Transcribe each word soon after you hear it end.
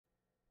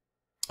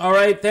All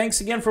right,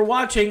 thanks again for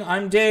watching.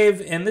 I'm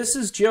Dave, and this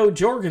is Joe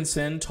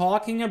Jorgensen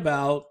talking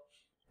about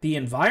the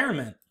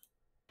environment.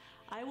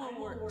 I will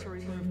work to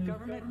remove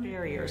government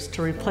barriers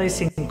to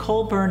replacing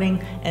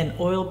coal-burning and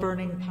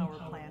oil-burning power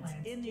plants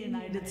in the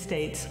United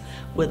States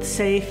with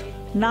safe,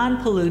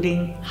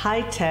 non-polluting,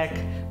 high-tech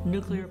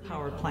nuclear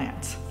power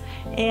plants,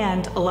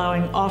 and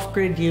allowing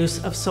off-grid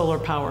use of solar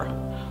power.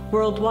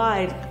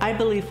 Worldwide, I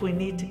believe we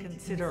need to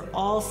consider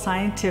all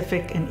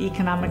scientific and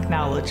economic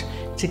knowledge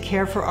to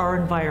care for our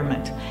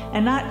environment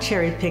and not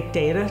cherry-pick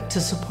data to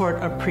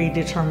support a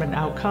predetermined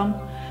outcome.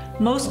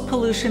 Most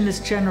pollution is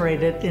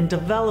generated in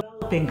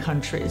developing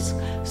countries,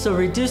 so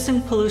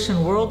reducing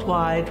pollution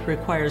worldwide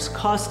requires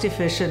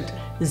cost-efficient,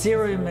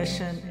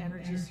 zero-emission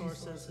energy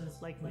sources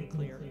like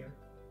nuclear.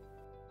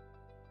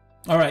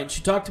 All right,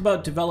 she talked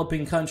about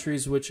developing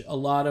countries, which a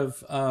lot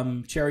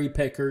of cherry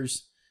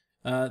pickers,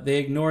 they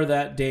ignore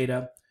that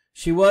data.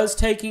 She was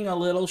taking a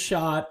little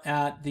shot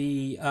at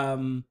the,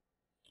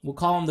 we'll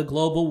call them the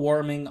global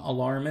warming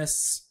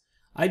alarmists.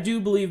 I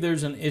do believe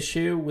there's an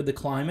issue with the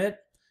climate.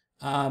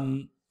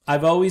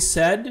 I've always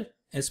said,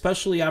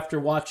 especially after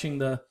watching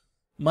the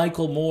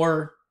Michael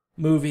Moore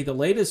movie, the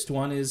latest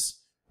one,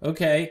 is,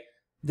 okay,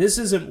 this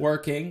isn't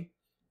working.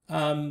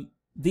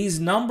 These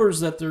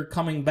numbers that they're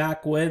coming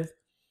back with,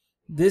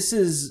 this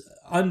is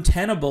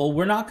untenable.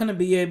 We're not going to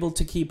be able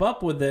to keep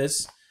up with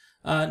this.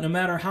 No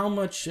matter how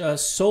much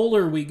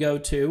solar we go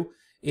to,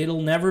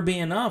 it'll never be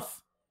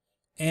enough.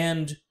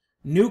 And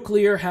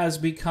nuclear has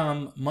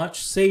become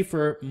much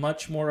safer,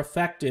 much more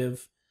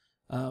effective,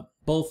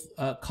 both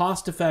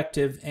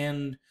cost-effective,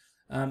 and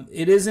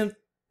it isn't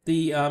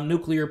the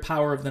nuclear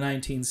power of the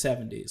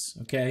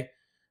 1970s, okay?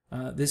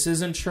 This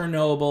isn't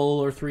Chernobyl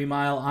or 3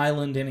 Mile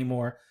Island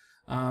anymore.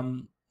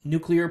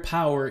 Nuclear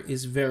power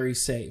is very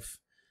safe,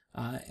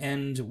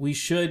 and we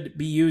should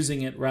be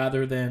using it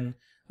rather than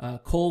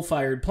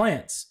coal-fired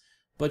plants.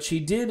 But she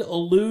did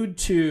allude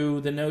to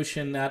the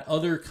notion that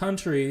other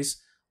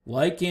countries,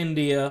 like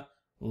India,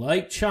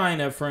 like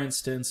China, for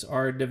instance,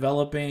 are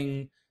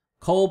developing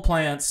coal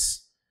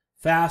plants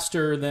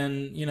faster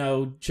than, you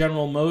know,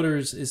 General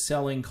Motors is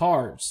selling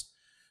cars.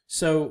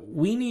 So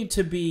we need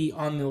to be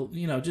on the,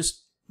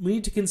 we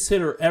need to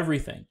consider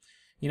everything.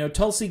 You know,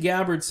 Tulsi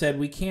Gabbard said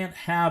we can't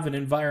have an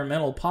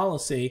environmental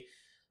policy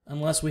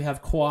unless we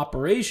have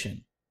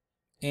cooperation.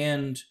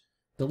 And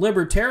the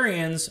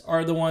libertarians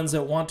are the ones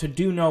that want to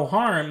do no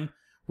harm.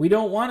 We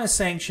don't want to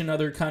sanction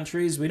other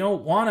countries. We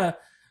don't want to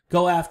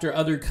go after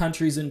other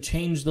countries and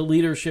change the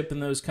leadership in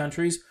those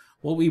countries.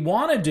 What we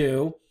want to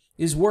do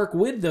is work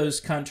with those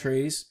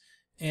countries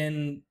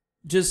and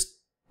just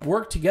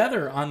work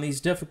together on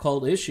these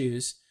difficult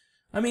issues.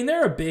 I mean,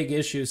 there are big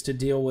issues to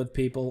deal with,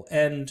 people,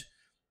 and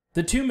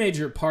the two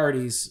major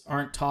parties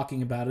aren't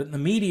talking about it, and the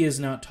media is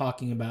not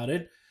talking about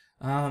it.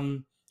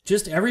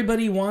 Just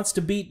everybody wants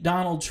to beat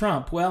Donald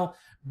Trump. Well,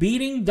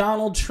 beating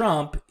Donald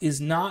Trump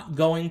is not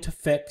going to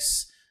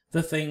fix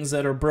the things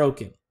that are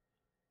broken.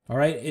 All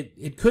right?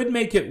 It could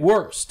make it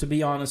worse, to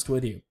be honest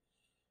with you,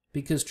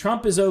 because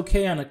Trump is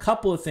okay on a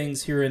couple of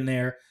things here and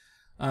there,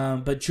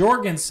 but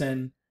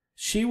Jorgensen,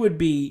 she would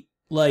be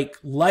like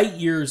light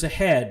years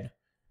ahead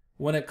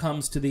when it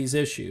comes to these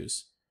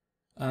issues.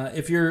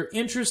 If you're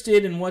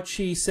interested in what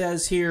she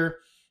says here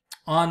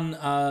on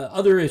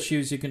other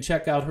issues, you can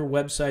check out her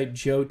website,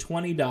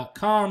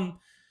 joe20.com.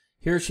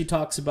 Here she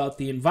talks about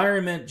the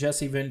environment.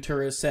 Jesse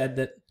Ventura said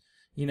that,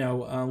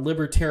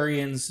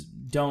 libertarians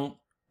don't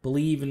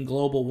believe in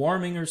global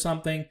warming or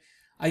something.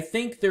 I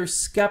think they're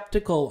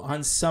skeptical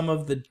on some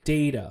of the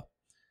data,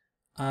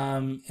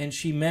 and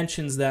she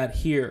mentions that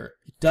here.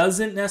 It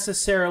doesn't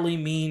necessarily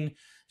mean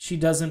she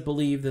doesn't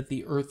believe that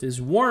the Earth is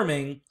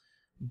warming,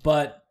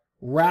 but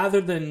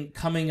rather than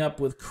coming up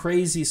with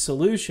crazy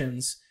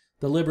solutions,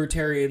 the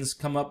libertarians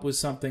come up with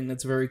something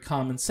that's very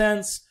common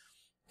sense,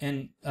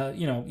 and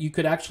you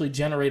could actually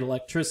generate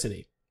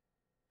electricity,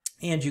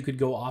 and you could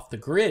go off the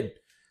grid,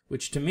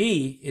 which to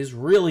me is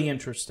really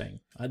interesting.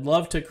 I'd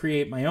love to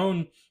create my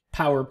own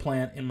power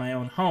plant in my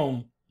own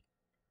home,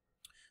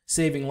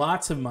 saving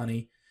lots of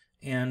money,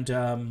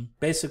 and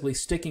basically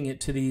sticking it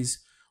to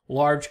these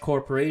large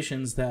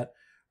corporations that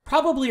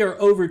probably are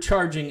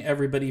overcharging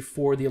everybody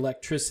for the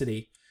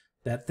electricity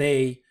that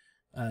they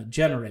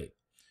generate.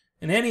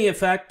 In any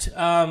effect,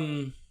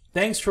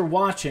 thanks for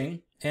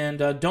watching,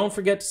 and don't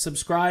forget to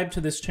subscribe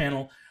to this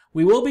channel.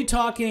 We will be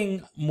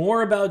talking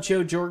more about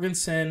Joe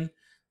Jorgensen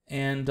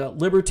and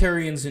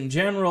libertarians in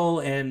general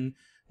and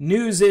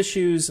news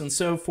issues and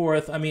so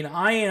forth. I mean,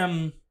 I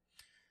am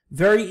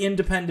very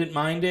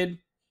independent-minded,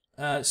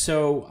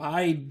 so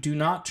I do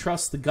not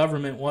trust the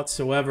government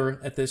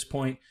whatsoever at this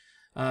point.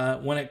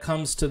 When it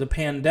comes to the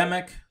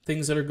pandemic,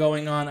 things that are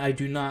going on, I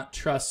do not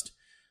trust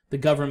the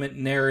government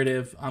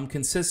narrative. I'm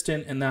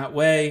consistent in that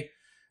way.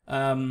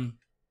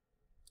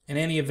 In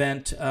any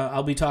event,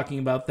 I'll be talking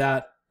about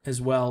that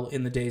as well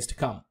in the days to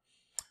come.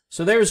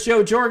 So there's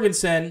Joe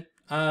Jorgensen.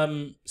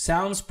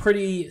 Sounds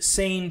pretty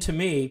sane to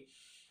me.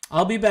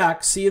 I'll be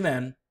back. See you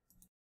then.